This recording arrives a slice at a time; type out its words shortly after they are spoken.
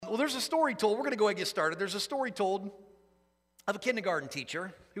Well, there's a story told. We're going to go ahead and get started. There's a story told of a kindergarten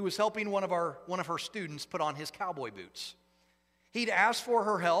teacher who was helping one of her students put on his cowboy boots. He'd asked for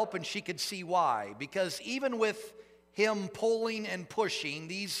her help, and she could see why. Because even with him pulling and pushing,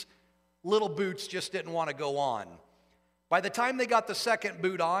 these little boots just didn't want to go on. By the time they got the second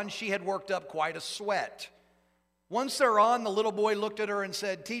boot on, she had worked up quite a sweat. Once they're on, the little boy looked at her and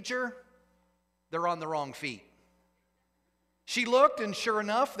said, "Teacher, they're on the wrong feet." She looked, and sure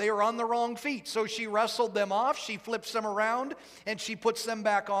enough, they were on the wrong feet. So she wrestled them off, she flips them around, and she puts them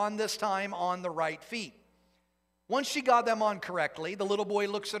back on, this time on the right feet. Once she got them on correctly, the little boy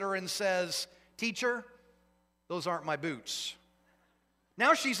looks at her and says, "Teacher, those aren't my boots."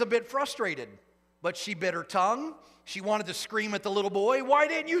 Now she's a bit frustrated, but she bit her tongue. She wanted to scream at the little boy, "Why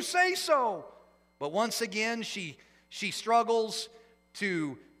didn't you say so?" But once again, she struggles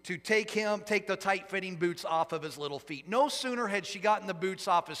to take the tight-fitting boots off of his little feet. No sooner had she gotten the boots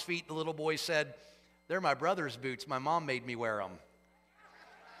off his feet, the little boy said, "They're my brother's boots. My mom made me wear them."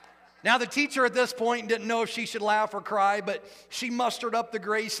 Now, the teacher at this point didn't know if she should laugh or cry, but she mustered up the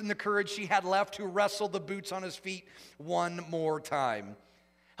grace and the courage she had left to wrestle the boots on his feet one more time.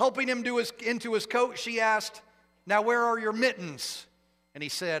 Helping him into his coat, she asked, "Now, where are your mittens?" And he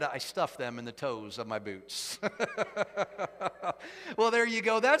said, "I stuffed them in the toes of my boots." Well, there you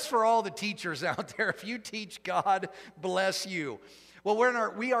go. That's for all the teachers out there. If you teach, God bless you. Well,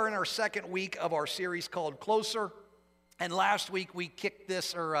 we are in our second week of our series called Closer. And last week we kicked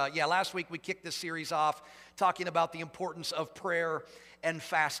this series off talking about the importance of prayer and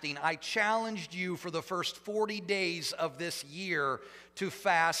fasting. I challenged you for the first 40 days of this year to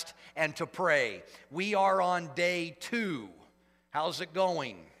fast and to pray. We are on day 2. How's it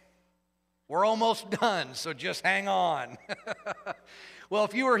going? We're almost done, so just hang on. Well,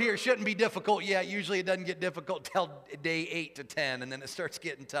 if you were here, it shouldn't be difficult yet. Usually it doesn't get difficult till day 8 to 10, and then it starts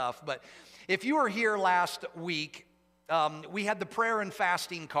getting tough. But if you were here last week, we had the prayer and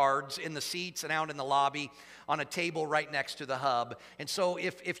fasting cards in the seats and out in the lobby on a table right next to the hub. And so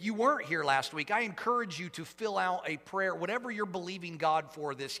if you weren't here last week, I encourage you to fill out a prayer, whatever you're believing God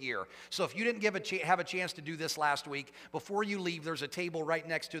for this year. So if you didn't have a chance to do this last week, before you leave, there's a table right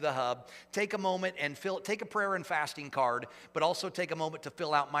next to the hub. Take a moment and take a prayer and fasting card, but also take a moment to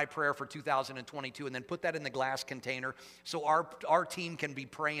fill out my prayer for 2022 and then put that in the glass container so our team can be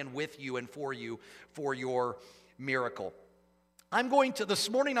praying with you and for you for your miracle. This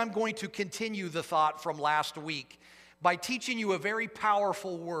morning I'm going to continue the thought from last week by teaching you a very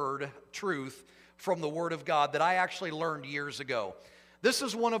powerful truth from the Word of God that I actually learned years ago. This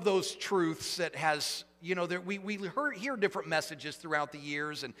is one of those truths that has, we hear different messages throughout the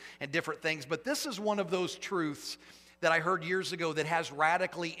years and different things, but this is one of those truths that I heard years ago that has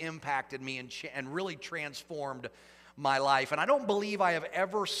radically impacted me and really transformed my life. And I don't believe I have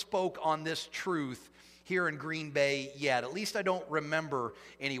ever spoke on this truth here in Green Bay yet. At least I don't remember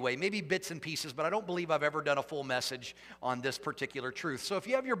anyway. Maybe bits and pieces, but I don't believe I've ever done a full message on this particular truth. So if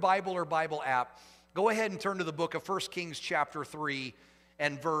you have your Bible or Bible app, go ahead and turn to the book of 1 Kings chapter 3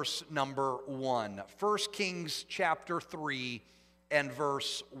 and verse number 1. 1 Kings chapter 3 and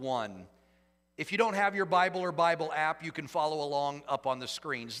verse 1. If you don't have your Bible or Bible app, you can follow along up on the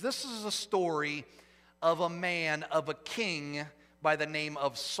screens. This is a story of a king by the name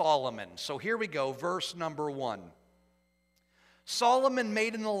of Solomon. So here we go, verse number 1. Solomon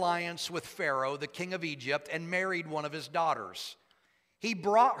made an alliance with Pharaoh, the king of Egypt, and married one of his daughters. He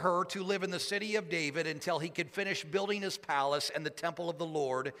brought her to live in the city of David until he could finish building his palace and the temple of the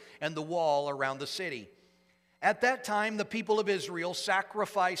Lord and the wall around the city. At that time, the people of Israel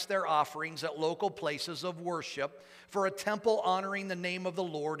sacrificed their offerings at local places of worship, for a temple honoring the name of the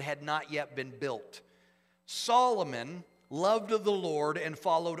Lord had not yet been built. Solomon loved of the Lord and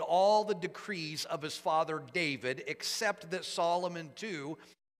followed all the decrees of his father David, except that Solomon too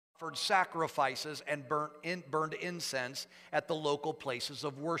offered sacrifices and burned incense at the local places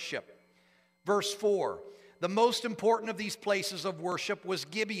of worship. Verse 4, the most important of these places of worship was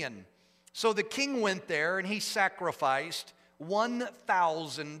Gibeon. So the king went there and he sacrificed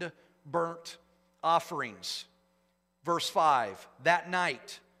 1,000 burnt offerings. Verse 5, that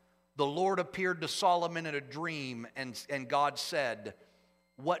night the Lord appeared to Solomon in a dream, and God said,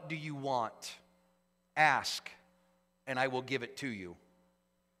 "What do you want? Ask, and I will give it to you."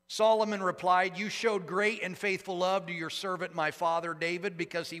 Solomon replied, "You showed great and faithful love to your servant my father David,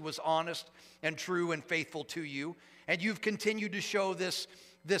 because he was honest and true and faithful to you. And you've continued to show this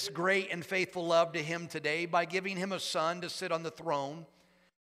great and faithful love to him today by giving him a son to sit on the throne.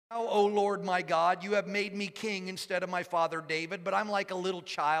 Now, O Lord my God, you have made me king instead of my father David, but I'm like a little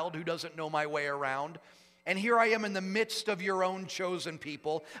child who doesn't know my way around. And here I am in the midst of your own chosen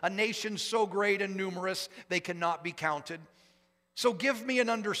people, a nation so great and numerous they cannot be counted. So give me an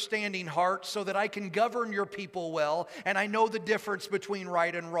understanding heart so that I can govern your people well, and I know the difference between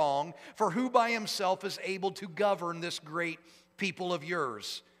right and wrong, for who by himself is able to govern this great people of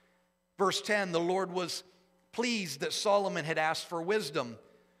yours? Verse 10, the Lord was pleased that Solomon had asked for wisdom.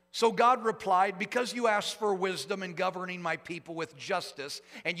 So God replied, because you asked for wisdom in governing my people with justice,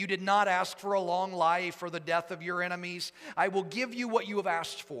 and you did not ask for a long life or the death of your enemies, I will give you what you have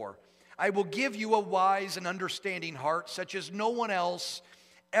asked for. I will give you a wise and understanding heart, such as no one else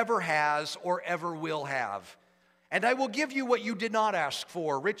ever has or ever will have. And I will give you what you did not ask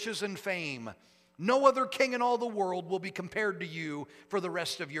for, riches and fame. No other king in all the world will be compared to you for the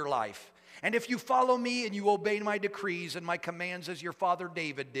rest of your life. And if you follow me and you obey my decrees and my commands as your father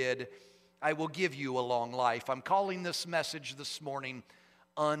David did, I will give you a long life. I'm calling this message this morning,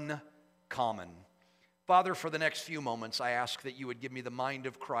 Uncommon. Father, for the next few moments, I ask that you would give me the mind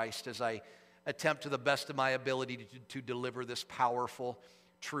of Christ as I attempt to the best of my ability to deliver this powerful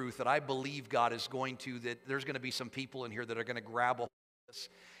truth that I believe God is going to, that there's going to be some people in here that are going to grab a hold of this.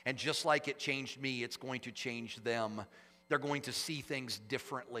 And just like it changed me, it's going to change them. They're going to see things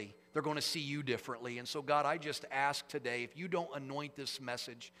differently. They're going to see you differently. And so, God, I just ask today, if you don't anoint this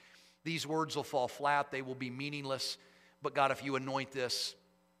message, these words will fall flat. They will be meaningless. But, God, if you anoint this,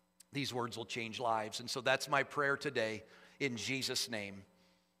 these words will change lives. And so that's my prayer today in Jesus' name.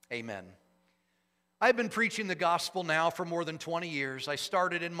 Amen. I've been preaching the gospel now for more than 20 years. I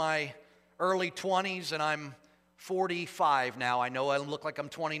started in my early 20s, and I'm 45 now. I know I look like I'm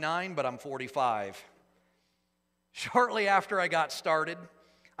 29, but I'm 45. Shortly after I got started,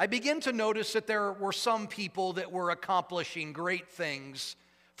 I began to notice that there were some people that were accomplishing great things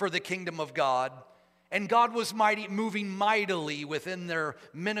for the kingdom of God. And God was moving mightily within their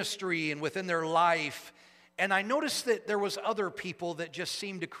ministry and within their life. And I noticed that there was other people that just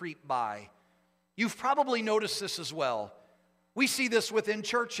seemed to creep by. You've probably noticed this as well. We see this within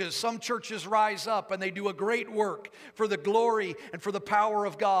churches. Some churches rise up and they do a great work for the glory and for the power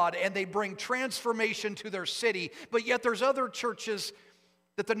of God, and they bring transformation to their city. But yet there's other churches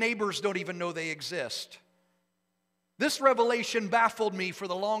that the neighbors don't even know they exist. This revelation baffled me for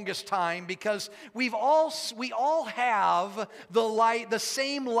the longest time because we all have the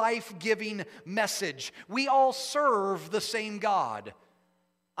same life-giving message. We all serve the same God.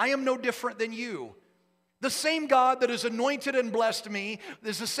 I am no different than you. The same God that has anointed and blessed me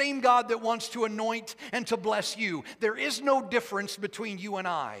is the same God that wants to anoint and to bless you. There is no difference between you and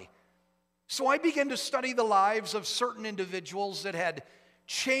I. So I began to study the lives of certain individuals that had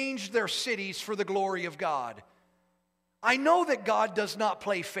changed their cities for the glory of God. I know that God does not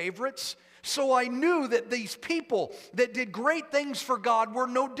play favorites, so I knew that these people that did great things for God were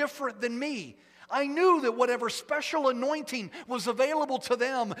no different than me. I knew that whatever special anointing was available to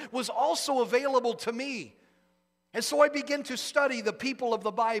them was also available to me. And so I began to study the people of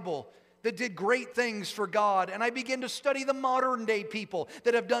the Bible that did great things for God, and I began to study the modern day people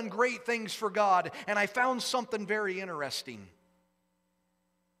that have done great things for God, and I found something very interesting.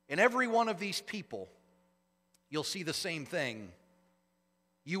 In every one of these people, you'll see the same thing.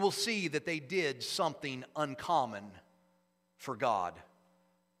 You will see that they did something uncommon for God.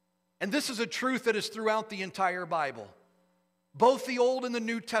 And this is a truth that is throughout the entire Bible, both the Old and the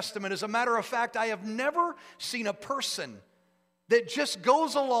New Testament. As a matter of fact, I have never seen a person that just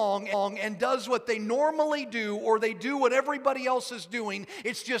goes along and does what they normally do, or they do what everybody else is doing.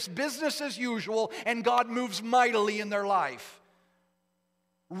 It's just business as usual, and God moves mightily in their life.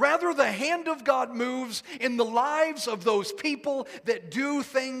 Rather, the hand of God moves in the lives of those people that do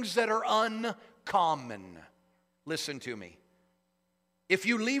things that are uncommon. Listen to me. If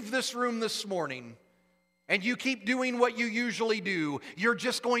you leave this room this morning and you keep doing what you usually do, you're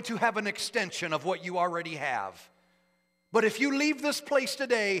just going to have an extension of what you already have. But if you leave this place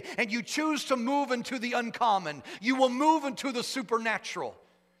today and you choose to move into the uncommon, you will move into the supernatural.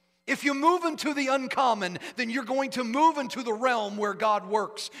 If you move into the uncommon, then you're going to move into the realm where God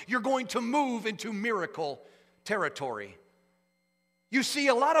works. You're going to move into miracle territory. You see,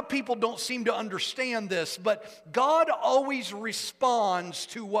 a lot of people don't seem to understand this, but God always responds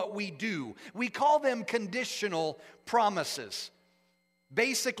to what we do. We call them conditional promises.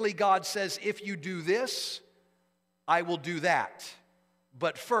 Basically, God says, if you do this, I will do that.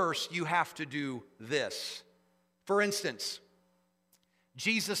 But first, you have to do this. For instance,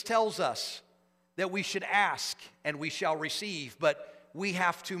 Jesus tells us that we should ask and we shall receive, but we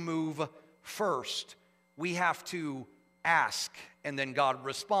have to move first. We have to ask And then God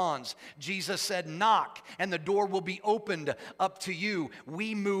responds. Jesus said, knock, and the door will be opened up to you.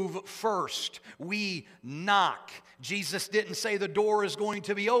 We move first. We knock. Jesus didn't say the door is going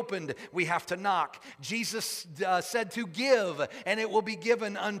to be opened. We have to knock. Jesus said to give, and it will be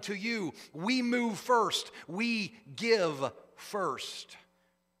given unto you. We move first. We give first.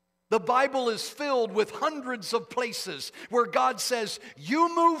 The Bible is filled with hundreds of places where God says,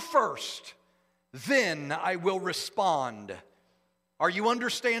 you move first, then I will respond. Are you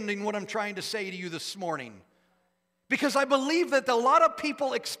understanding what I'm trying to say to you this morning? Because I believe that a lot of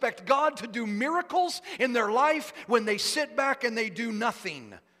people expect God to do miracles in their life when they sit back and they do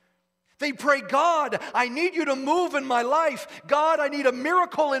nothing. They pray, God, I need you to move in my life. God, I need a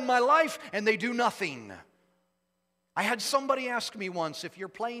miracle in my life, and they do nothing. I had somebody ask me once, if you're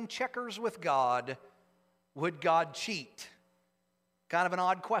playing checkers with God, would God cheat? Kind of an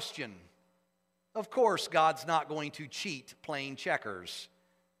odd question. Of course, God's not going to cheat playing checkers.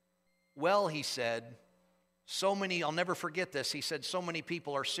 Well, he said, I'll never forget this. He said, so many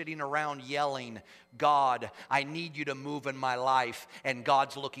people are sitting around yelling, God, I need you to move in my life. And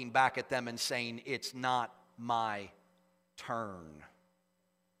God's looking back at them and saying, it's not my turn.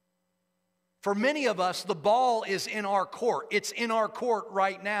 For many of us, the ball is in our court. It's in our court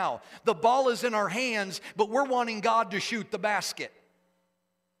right now. The ball is in our hands, but we're wanting God to shoot the basket.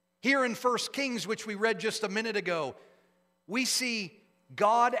 Here in 1 Kings, which we read just a minute ago, we see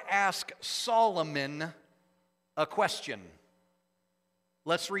God ask Solomon a question.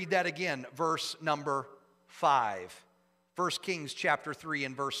 Let's read that again, verse number 5. 1 Kings chapter 3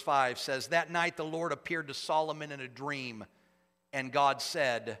 and verse 5 says, that night the Lord appeared to Solomon in a dream, and God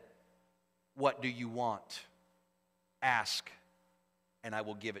said, what do you want? Ask, and I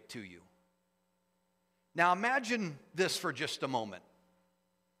will give it to you. Now imagine this for just a moment.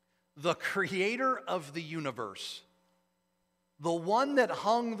 The creator of the universe, the one that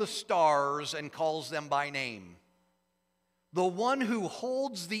hung the stars and calls them by name, the one who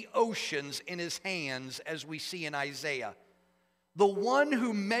holds the oceans in his hands, as we see in Isaiah, the one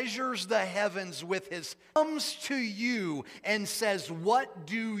who measures the heavens with his, comes to you and says, what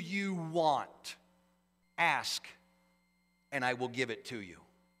do you want? Ask, and I will give it to you.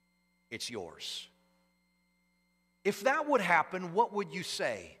 It's yours. If that would happen, what would you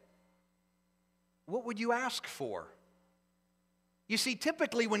say? What would you ask for? You see,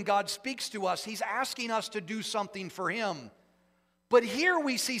 typically when God speaks to us, he's asking us to do something for him. But here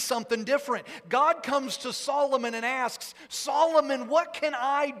we see something different. God comes to Solomon and asks, Solomon, what can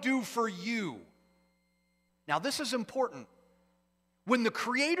I do for you? Now this is important. When the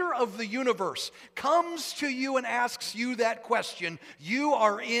creator of the universe comes to you and asks you that question, you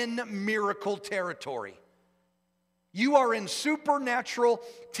are in miracle territory. You are in supernatural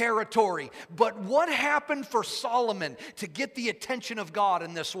territory. But what happened for Solomon to get the attention of God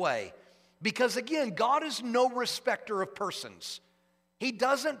in this way? Because again, God is no respecter of persons. He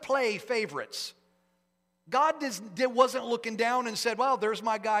doesn't play favorites. God wasn't looking down and said, well, there's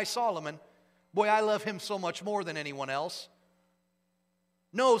my guy Solomon. Boy, I love him so much more than anyone else.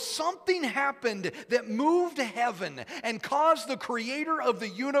 No, something happened that moved heaven and caused the creator of the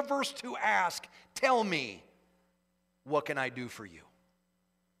universe to ask, tell me, what can I do for you?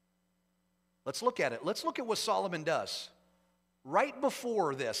 Let's look at it. Let's look at what Solomon does. Right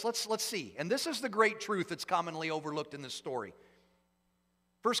before this, let's see. And this is the great truth that's commonly overlooked in this story.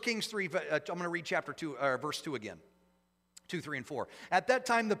 1 Kings 3, I'm going to read chapter 2, verse 2 again. 2, 3, and 4. At that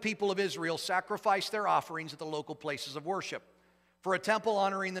time, the people of Israel sacrificed their offerings at the local places of worship. For a temple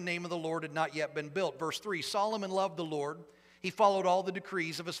honoring the name of the Lord had not yet been built. Verse 3, Solomon loved the Lord. He followed all the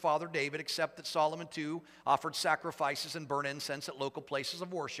decrees of his father David, except that Solomon too offered sacrifices and burnt incense at local places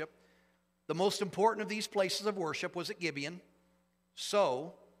of worship. The most important of these places of worship was at Gibeon.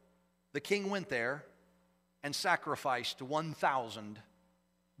 So the king went there and sacrificed 1,000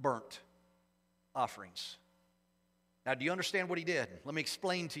 burnt offerings. Now, do you understand what he did? Let me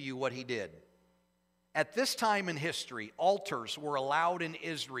explain to you what he did. At this time in history, altars were allowed in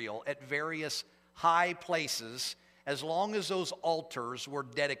Israel at various high places as long as those altars were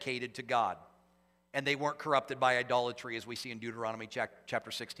dedicated to God and they weren't corrupted by idolatry, as we see in Deuteronomy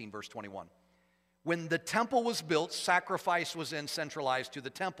chapter 16, verse 21. When the temple was built, sacrifice was then centralized to the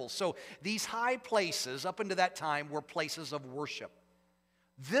temple. So these high places, up until that time, were places of worship.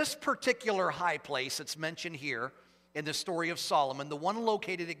 This particular high place that's mentioned here in the story of Solomon, the one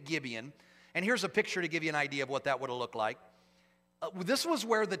located at Gibeon, and here's a picture to give you an idea of what that would have looked like. This was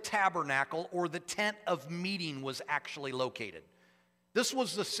where the tabernacle or the tent of meeting was actually located. This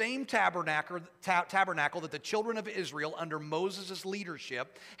was the same tabernacle that the children of Israel under Moses'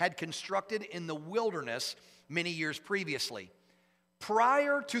 leadership had constructed in the wilderness many years previously.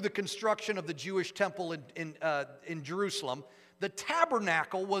 Prior to the construction of the Jewish temple in Jerusalem, the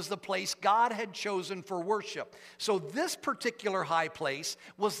tabernacle was the place God had chosen for worship. So this particular high place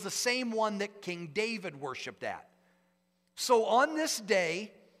was the same one that King David worshiped at. So on this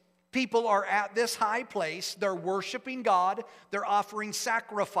day, people are at this high place. They're worshiping God. They're offering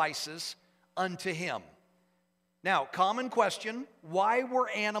sacrifices unto Him. Now, common question, why were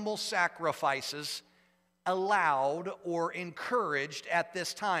animal sacrifices allowed or encouraged at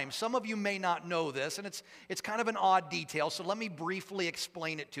this time? Some of you may not know this, and it's kind of an odd detail, so let me briefly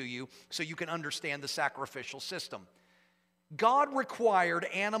explain it to you so you can understand the sacrificial system. God required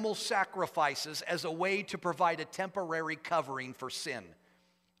animal sacrifices as a way to provide a temporary covering for sin.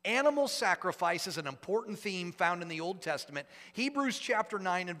 Animal sacrifice is an important theme found in the Old Testament. Hebrews chapter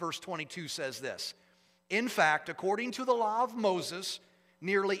 9 and verse 22 says this, "In fact, according to the law of Moses,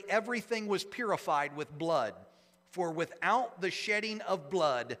 nearly everything was purified with blood, for without the shedding of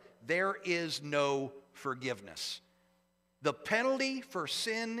blood, there is no forgiveness. The penalty for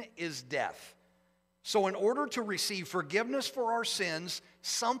sin is death. So in order to receive forgiveness for our sins,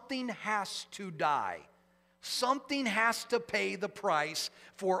 something has to die. Something has to pay the price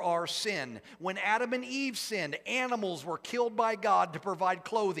for our sin. When Adam and Eve sinned, animals were killed by God to provide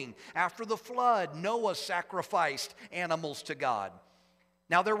clothing. After the flood, Noah sacrificed animals to God.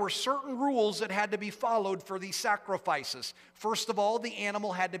 Now, there were certain rules that had to be followed for these sacrifices. First of all, the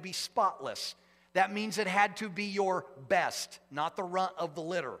animal had to be spotless. That means it had to be your best, not the runt of the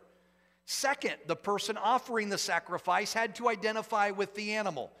litter. Second, the person offering the sacrifice had to identify with the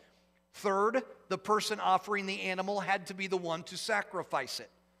animal. Third, the person offering the animal had to be the one to sacrifice it.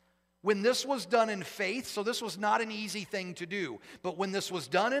 When this was done in faith, so this was not an easy thing to do, but when this was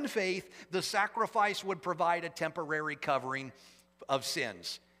done in faith, the sacrifice would provide a temporary covering of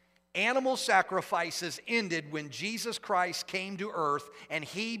sins. Animal sacrifices ended when Jesus Christ came to earth and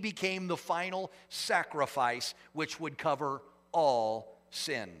He became the final sacrifice which would cover all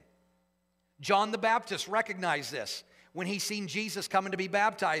sin. John the Baptist recognized this when he seen Jesus coming to be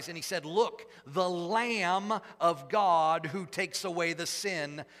baptized, and he said, "Look, the Lamb of God who takes away the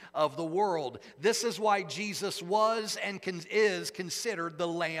sin of the world." This is why Jesus was and is considered the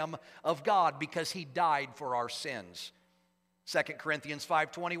Lamb of God, because He died for our sins. 2 Corinthians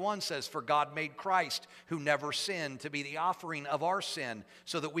 5:21 says, "For God made Christ, who never sinned, to be the offering of our sin,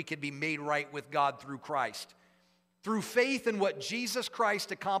 so that we could be made right with God through Christ." Through faith in what Jesus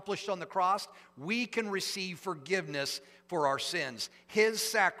Christ accomplished on the cross, we can receive forgiveness for our sins. His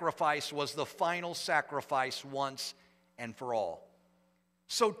sacrifice was the final sacrifice once and for all.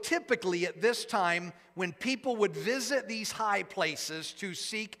 So typically at this time, when people would visit these high places to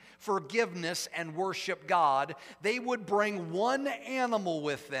seek forgiveness and worship God, they would bring one animal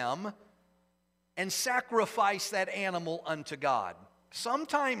with them and sacrifice that animal unto God.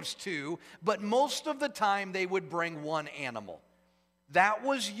 Sometimes two, but most of the time they would bring one animal. That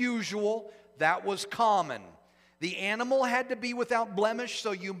was usual, that was common. The animal had to be without blemish,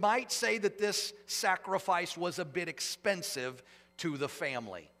 so you might say that this sacrifice was a bit expensive to the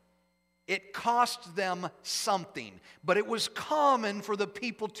family. It cost them something, but it was common for the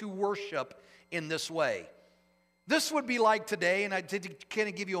people to worship in this way. This would be like today, and I did kind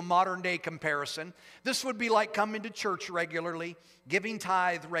of give you a modern day comparison. This would be like coming to church regularly, giving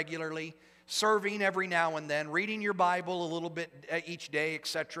tithe regularly, serving every now and then, reading your Bible a little bit each day,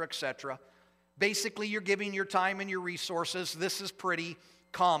 etc., etc. Basically, you're giving your time and your resources. This is pretty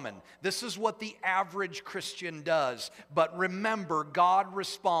common. This is what the average Christian does. But remember, God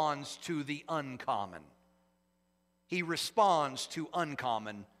responds to the uncommon. He responds to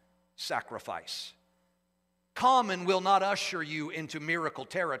uncommon sacrifice. Common will not usher you into miracle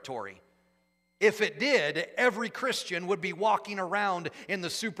territory. If it did, every Christian would be walking around in the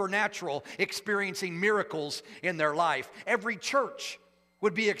supernatural, experiencing miracles in their life. Every church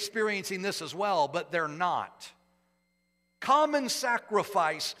would be experiencing this as well, but they're not. Common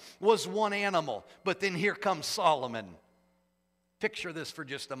sacrifice was one animal, but then here comes Solomon. Picture this for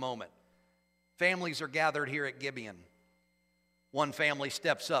just a moment. Families are gathered here at Gibeon. One family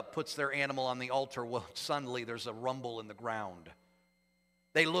steps up, puts their animal on the altar. Well, suddenly there's a rumble in the ground.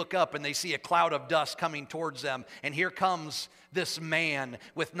 They look up and they see a cloud of dust coming towards them. And here comes this man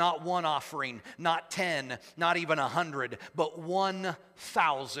with not one offering, not 10, not even 100, but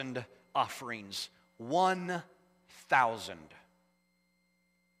 1,000 offerings. 1,000.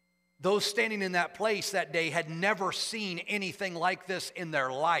 Those standing in that place that day had never seen anything like this in their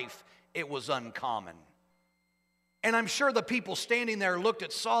life. It was uncommon. And I'm sure the people standing there looked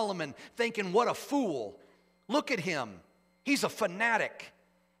at Solomon thinking, what a fool. Look at him. He's a fanatic.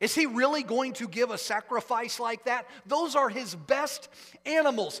 Is he really going to give a sacrifice like that? Those are his best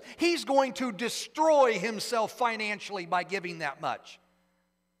animals. He's going to destroy himself financially by giving that much.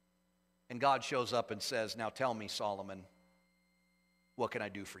 And God shows up and says, now tell me, Solomon, what can I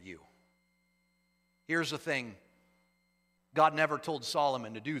do for you? Here's the thing. God never told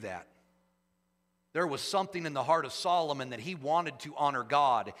Solomon to do that. There was something in the heart of Solomon that he wanted to honor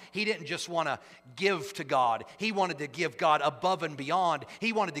God. He didn't just want to give to God. He wanted to give God above and beyond.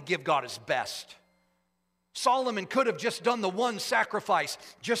 He wanted to give God his best. Solomon could have just done the one sacrifice,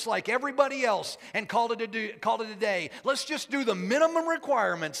 just like everybody else, and called it a day. Let's just do the minimum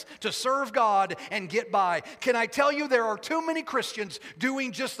requirements to serve God and get by. Can I tell you, there are too many Christians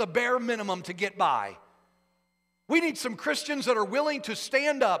doing just the bare minimum to get by. We need some Christians that are willing to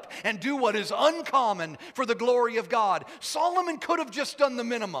stand up and do what is uncommon for the glory of God. Solomon could have just done the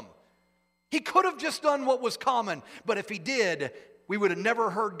minimum. He could have just done what was common. But if he did, we would have never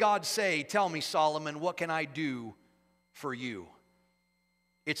heard God say, tell me, Solomon, what can I do for you?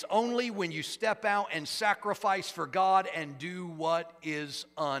 It's only when you step out and sacrifice for God and do what is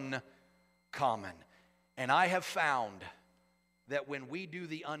uncommon. And I have found that when we do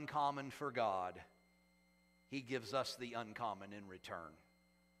the uncommon for God, he gives us the uncommon in return.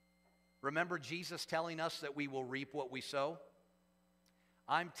 Remember Jesus telling us that we will reap what we sow?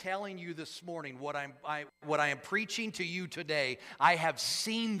 I'm telling you this morning, what I am preaching to you today, I have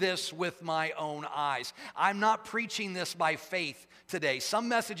seen this with my own eyes. I'm not preaching this by faith today. Some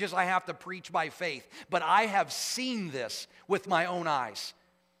messages I have to preach by faith, but I have seen this with my own eyes.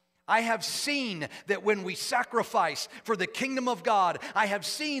 I have seen that when we sacrifice for the kingdom of God, I have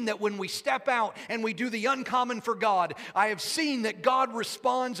seen that when we step out and we do the uncommon for God, I have seen that God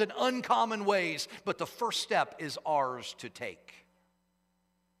responds in uncommon ways, but the first step is ours to take.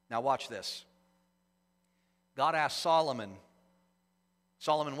 Now watch this. God asked Solomon,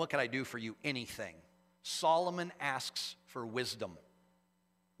 Solomon, what can I do for you? Anything. Solomon asks for wisdom.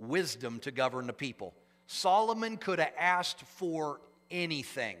 Wisdom to govern the people. Solomon could have asked for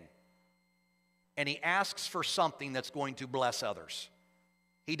anything. And he asks for something that's going to bless others.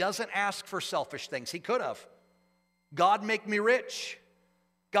 He doesn't ask for selfish things. He could have. God, make me rich.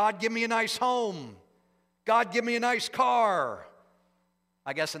 God, give me a nice home. God, give me a nice car.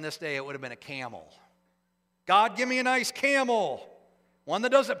 I guess in this day it would have been a camel. God, give me a nice camel. One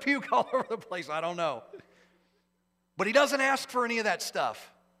that doesn't puke all over the place. I don't know. But he doesn't ask for any of that stuff.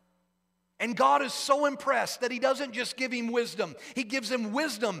 And God is so impressed that he doesn't just give him wisdom. He gives him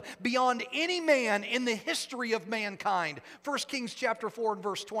wisdom beyond any man in the history of mankind. 1 Kings chapter 4 and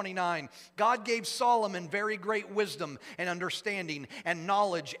verse 29. God gave Solomon very great wisdom and understanding and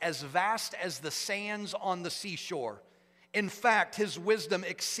knowledge as vast as the sands on the seashore. In fact, his wisdom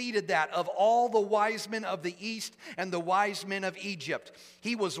exceeded that of all the wise men of the East and the wise men of Egypt.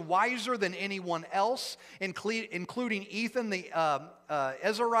 He was wiser than anyone else, including Ethan the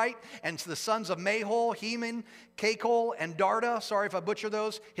Ezrahite and the sons of Mahol, Heman, Cakol, and Darda. Sorry if I butcher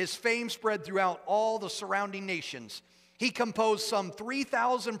those. His fame spread throughout all the surrounding nations. He composed some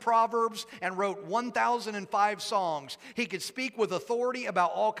 3,000 proverbs and wrote 1,005 songs. He could speak with authority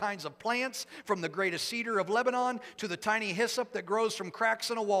about all kinds of plants, from the greatest cedar of Lebanon to the tiny hyssop that grows from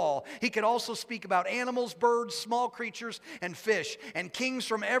cracks in a wall. He could also speak about animals, birds, small creatures, and fish. And kings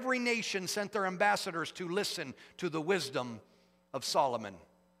from every nation sent their ambassadors to listen to the wisdom of Solomon.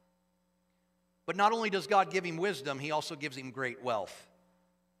 But not only does God give him wisdom, he also gives him great wealth.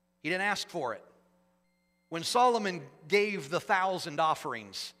 He didn't ask for it. When Solomon gave the 1,000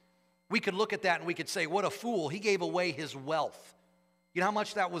 offerings, we could look at that and we could say, what a fool. He gave away his wealth. You know how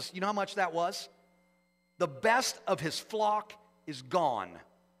much that was? You know how much that was? The best of his flock is gone.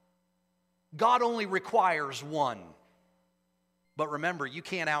 God only requires one. But remember, you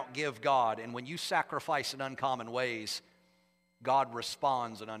can't outgive God. And when you sacrifice in uncommon ways, God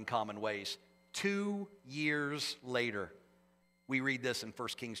responds in uncommon ways. 2 years later, we read this in 1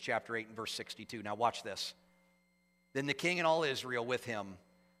 Kings chapter 8 and verse 62. Now watch this. Then the king and all Israel with him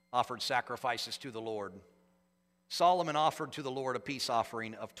offered sacrifices to the Lord. Solomon offered to the Lord a peace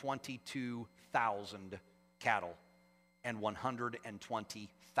offering of 22,000 cattle and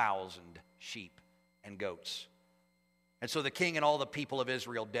 120,000 sheep and goats. And so the king and all the people of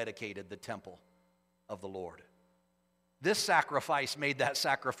Israel dedicated the temple of the Lord. This sacrifice made that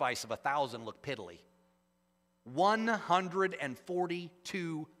sacrifice of 1,000 look piddly.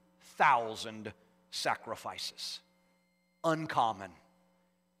 142,000 sacrifices. Uncommon.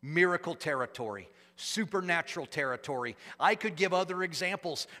 Miracle territory. Supernatural territory. I could give other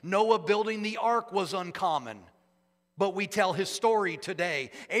examples. Noah building the ark was uncommon. but we tell his story today.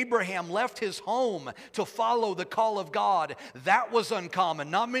 Abraham left his home to follow the call of God. That was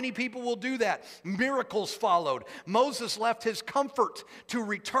uncommon. Not many people will do that. Miracles followed. Moses left his comfort to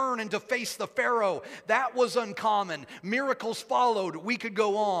return and to face the Pharaoh. That was uncommon. Miracles followed. We could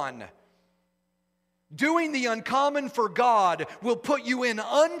go on. Doing the uncommon for God will put you in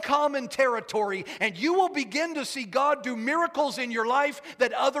uncommon territory, and you will begin to see God do miracles in your life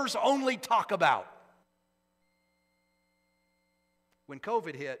that others only talk about. When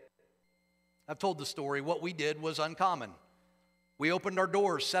COVID hit, I've told the story, what we did was uncommon. We opened our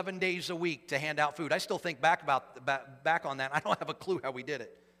doors 7 days a week to hand out food. I still think back on that. I don't have a clue how we did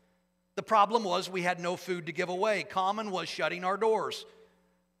it. The problem was we had no food to give away. Common was shutting our doors.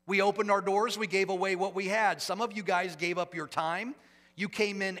 We opened our doors, we gave away what we had. Some of you guys gave up your time. You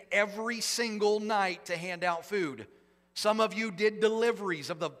came in every single night to hand out food. Some of you did deliveries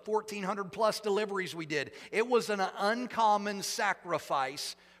of the 1,400 plus deliveries we did. It was an uncommon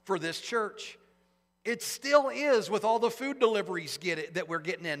sacrifice for this church. It still is with all the food deliveries that we're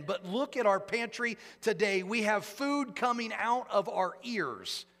getting in. But look at our pantry today. We have food coming out of our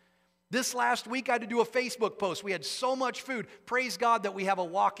ears. This last week I had to do a Facebook post. We had so much food. Praise God that we have a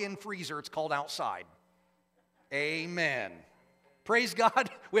walk-in freezer. It's called Outside. Amen. Praise God.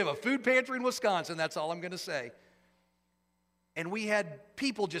 We have a food pantry in Wisconsin. That's all I'm going to say. And we had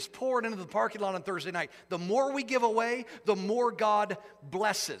people just pouring into the parking lot on Thursday night. The more we give away, the more God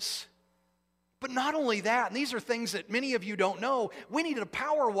blesses. But not only that, and these are things that many of you don't know, we needed a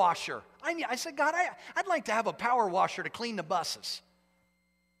power washer. I said, God, I'd like to have a power washer to clean the buses.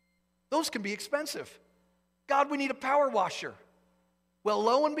 Those can be expensive. God, we need a power washer. Well,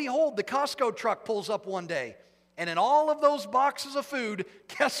 lo and behold, the Costco truck pulls up one day. And in all of those boxes of food,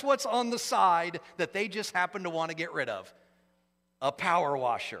 guess what's on the side that they just happen to want to get rid of? A power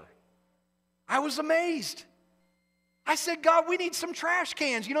washer. I was amazed. I said, God, we need some trash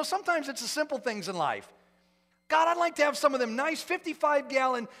cans. You know, sometimes it's the simple things in life. God, I'd like to have some of them nice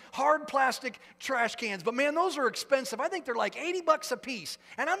 55-gallon hard plastic trash cans. But man, those are expensive. I think they're like $80 a piece.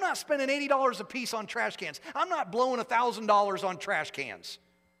 And I'm not spending $80 a piece on trash cans. I'm not blowing $1,000 on trash cans.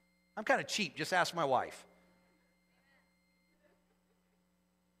 I'm kind of cheap. Just ask my wife.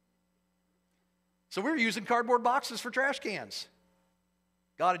 So we were using cardboard boxes for trash cans.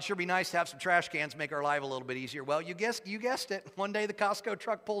 God, it'd sure be nice to have some trash cans, make our life a little bit easier. Well, you guessed it. One day the Costco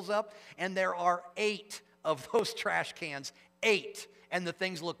truck pulls up, and there are 8 of those trash cans. 8. And the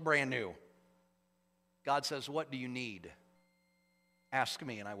things look brand new. God says, what do you need? Ask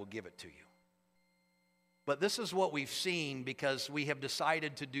me, and I will give it to you. But this is what we've seen because we have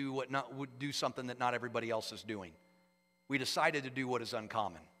decided to do something that not everybody else is doing. We decided to do what is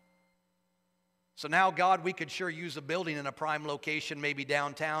uncommon. So now, God, we could sure use a building in a prime location, maybe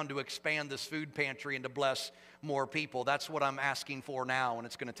downtown, to expand this food pantry and to bless more people. That's what I'm asking for now, and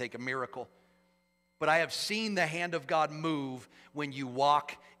it's going to take a miracle. But I have seen the hand of God move when you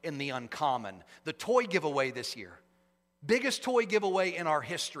walk in the uncommon. The toy giveaway this year. Biggest toy giveaway in our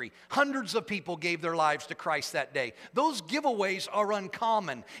history. Hundreds of people gave their lives to Christ that day. Those giveaways are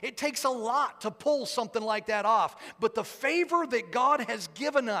uncommon. It takes a lot to pull something like that off. But the favor that God has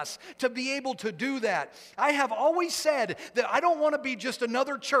given us to be able to do that, I have always said that I don't want to be just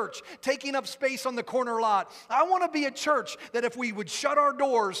another church taking up space on the corner lot. I want to be a church that if we would shut our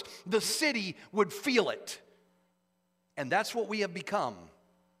doors, the city would feel it. And that's what we have become.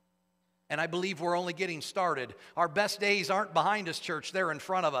 And I believe we're only getting started. Our best days aren't behind us, church. They're in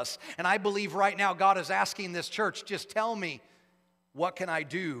front of us. And I believe right now God is asking this church, just tell me, what can I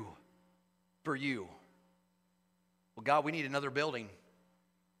do for you? Well, God, we need another building.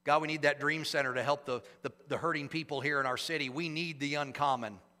 God, we need that dream center to help the hurting people here in our city. We need the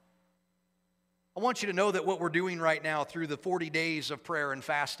uncommon. I want you to know that what we're doing right now through the 40 days of prayer and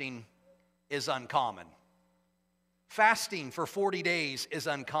fasting is uncommon. Fasting for 40 days is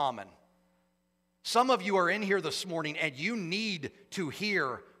uncommon. Some of you are in here this morning and you need to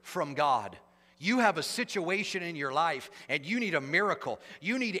hear from God. You have a situation in your life and you need a miracle.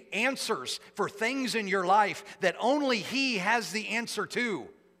 You need answers for things in your life that only He has the answer to.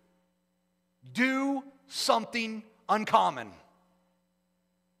 Do something uncommon.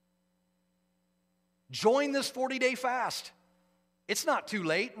 Join this 40-day fast. It's not too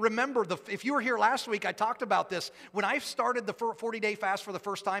late. Remember, if you were here last week, I talked about this. When I started the 40-day fast for the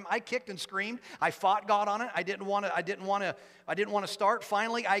first time, I kicked and screamed. I fought God on it. I didn't want to start.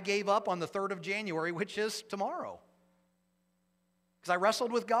 Finally, I gave up on the 3rd of January, which is tomorrow. Because I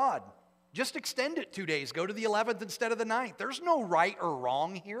wrestled with God. Just extend it 2 days. Go to the 11th instead of the 9th. There's no right or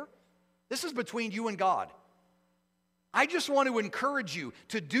wrong here. This is between you and God. I just want to encourage you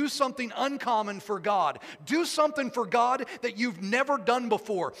to do something uncommon for God. Do something for God that you've never done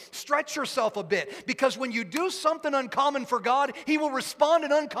before. Stretch yourself a bit, because when you do something uncommon for God, He will respond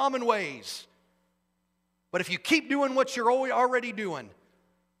in uncommon ways. But if you keep doing what you're already doing,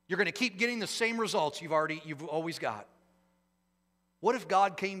 you're going to keep getting the same results you've always got. What if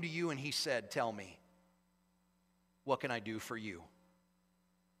God came to you and He said, "Tell me, what can I do for you?"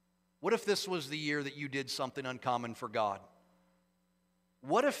 What if this was the year that you did something uncommon for God?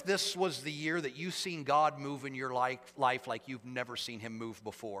 What if this was the year that you've seen God move in your life like you've never seen Him move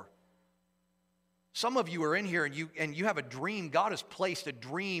before? Some of you are in here and you have a dream. God has placed a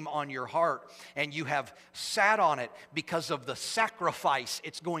dream on your heart, and you have sat on it because of the sacrifice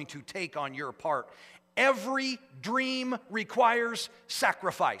it's going to take on your part. Every dream requires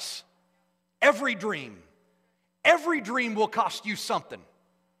sacrifice. Every dream. Every dream will cost you something.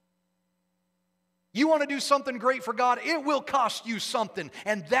 You want to do something great for God, it will cost you something.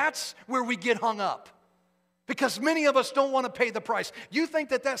 And that's where we get hung up, because many of us don't want to pay the price. You think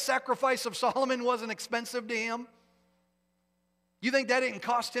that sacrifice of Solomon wasn't expensive to him? You think that didn't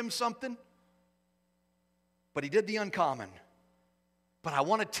cost him something? But he did the uncommon. But I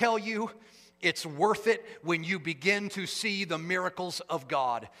want to tell you, it's worth it when you begin to see the miracles of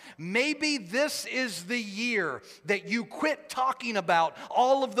God. Maybe this is the year that you quit talking about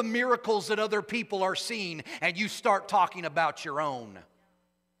all of the miracles that other people are seeing, and you start talking about your own.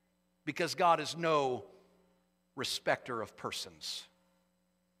 Because God is no respecter of persons.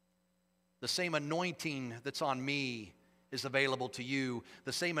 The same anointing that's on me is available to you.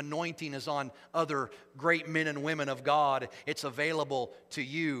 The same anointing is on other great men and women of God. It's available to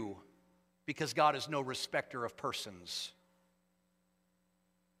you. Because God is no respecter of persons.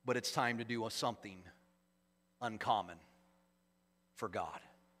 But it's time to do something uncommon for God.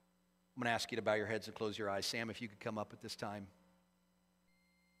 I'm going to ask you to bow your heads and close your eyes. Sam, if you could come up at this time.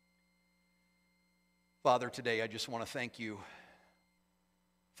 Father, today I just want to thank you.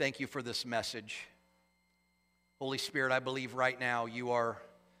 Thank you for this message. Holy Spirit, I believe right now you are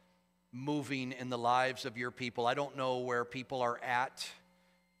moving in the lives of your people. I don't know where people are at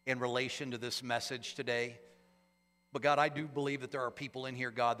in relation to this message today. But God, I do believe that there are people in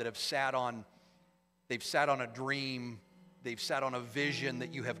here, God, that have sat on a dream, they've sat on a vision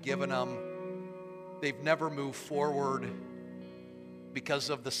that you have given them. They've never moved forward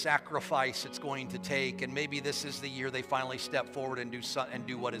because of the sacrifice it's going to take, and maybe this is the year they finally step forward and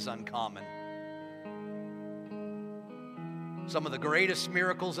do what is uncommon. Some of the greatest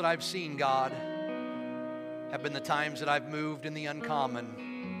miracles that I've seen, God, have been the times that I've moved in the uncommon.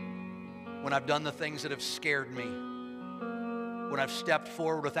 When I've done the things that have scared me, when I've stepped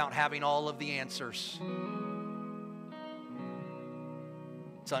forward without having all of the answers.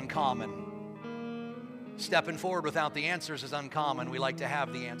 It's uncommon. Stepping forward without the answers is uncommon. We like to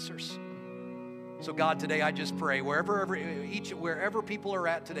have the answers. So God, today I just pray, wherever people are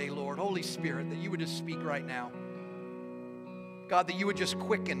at today, Lord, Holy Spirit, that you would just speak right now. God, that you would just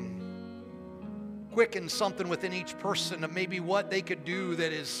quicken something within each person of maybe what they could do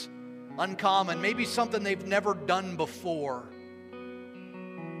that is uncommon, maybe something they've never done before.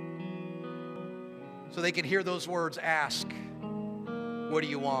 So they can hear those words, ask, what do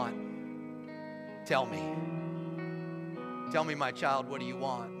you want? Tell me. Tell me, my child, what do you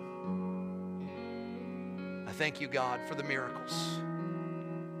want? I thank you, God, for the miracles.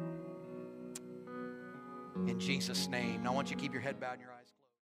 In Jesus' name. Now I want you to keep your head bowed and your eyes closed.